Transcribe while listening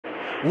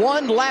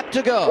1 lap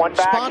to go.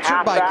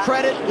 Sponsored by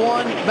Credit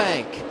One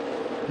Bank.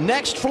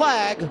 Next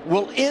flag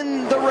will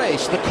end the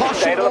race. The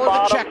caution or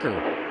the checker.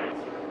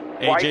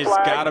 AJ's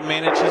got to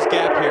manage his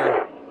gap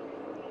here.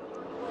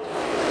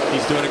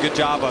 He's doing a good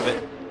job of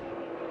it.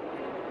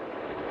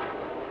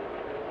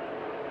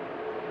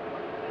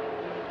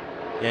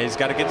 Yeah, he's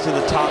got to get to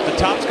the top. The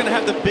top's going to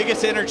have the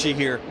biggest energy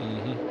here.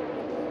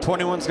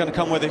 21's going to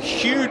come with a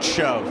huge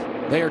shove.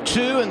 They are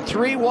 2 and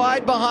 3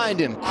 wide behind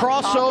him.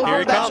 Crossover. Here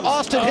he That's comes.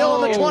 Austin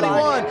Hill in the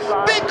 21.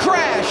 Big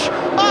crash.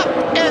 Up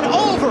and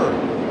over.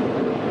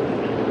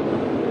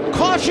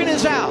 Caution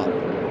is out.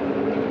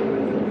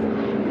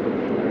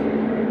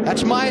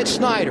 That's Myatt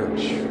Snider.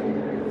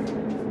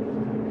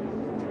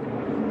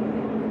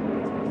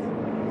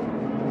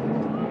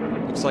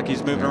 Looks like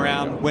he's moving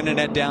around, winning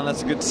that down.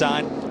 That's a good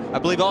sign. I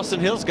believe Austin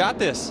Hill's got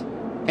this.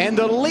 And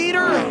the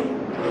leader,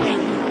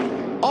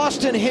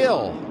 Austin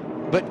Hill.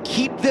 But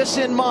keep this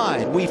in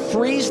mind. We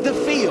freeze the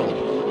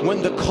field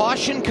when the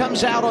caution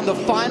comes out on the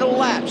final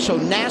lap. So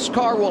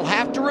NASCAR will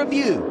have to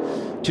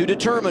review to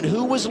determine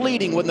who was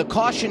leading when the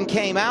caution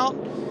came out.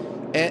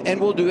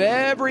 And we'll do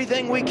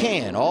everything we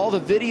can, all the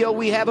video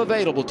we have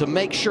available, to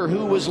make sure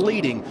who was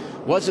leading.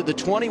 Was it the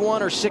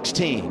 21 or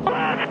 16?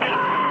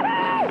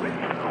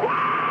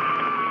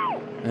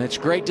 And it's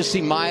great to see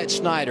Myatt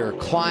Snider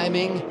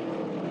climbing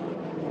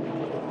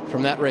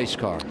from that race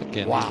car.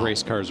 Again, these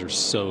race cars are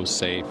so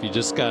safe. You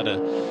just gotta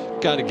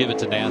give it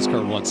to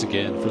NASCAR once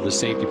again for the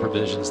safety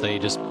provisions they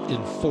just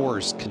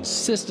enforce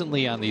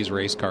consistently on these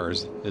race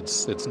cars.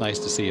 It's nice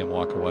to see him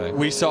walk away.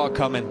 We saw it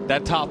coming.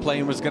 That top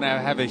lane was going to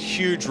have a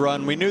huge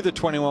run. We knew the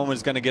 21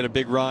 was going to get a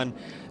big run.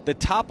 The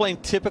top lane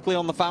typically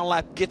on the final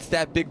lap gets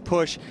that big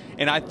push,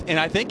 and I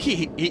think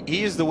he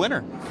is the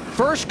winner.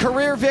 First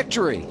career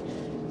victory.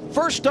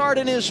 First start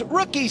in his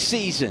rookie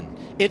season.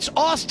 It's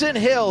Austin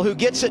Hill who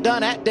gets it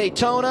done at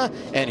Daytona,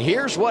 and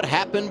here's what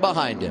happened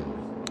behind him.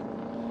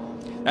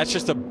 That's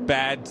just a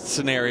bad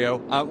scenario.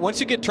 Once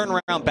you get turned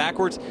around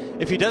backwards,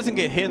 if he doesn't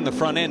get hit in the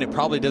front end, it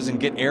probably doesn't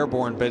get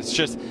airborne, but it's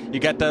just you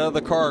got that other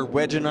car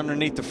wedging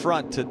underneath the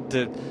front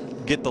to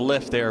get the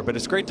lift there. But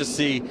it's great to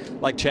see,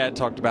 like Chad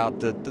talked about,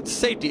 the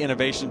safety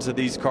innovations of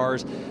these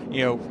cars.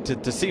 You know,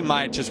 to see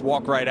Myatt just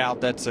walk right out,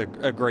 that's a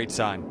great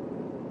sign.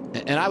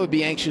 And I would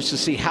be anxious to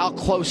see how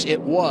close it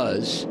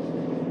was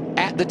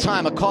at the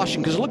time of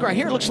caution, because look right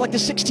here, it looks like the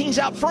 16's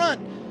out front.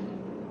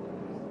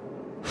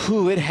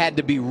 Whew, it had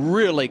to be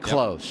really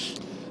close.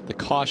 Yep. The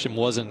caution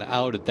wasn't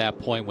out at that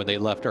point when they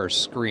left our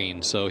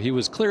screen, so he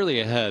was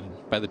clearly ahead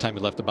by the time he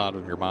left the bottom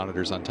of your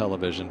monitors on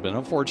television. But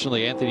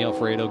unfortunately, Anthony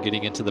Alfredo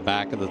getting into the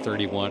back of the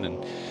 31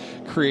 and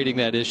creating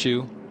that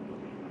issue.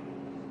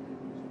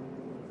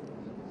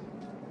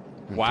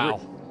 Wow.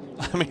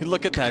 I mean,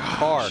 look at that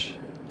car.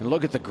 And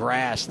look at the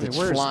grass that's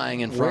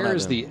flying in front of him.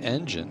 Where's the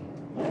engine?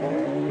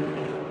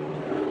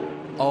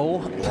 Oh,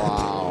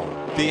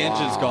 wow. The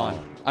engine's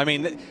gone. I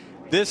mean,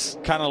 this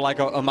kind of like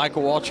a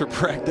Michael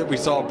Waltrip wreck that we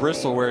saw at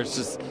Bristol, where it's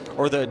just,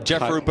 or the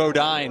Jeffrey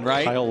Bodine,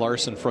 right? Kyle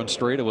Larson front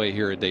straightaway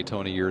here at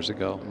Daytona years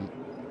ago.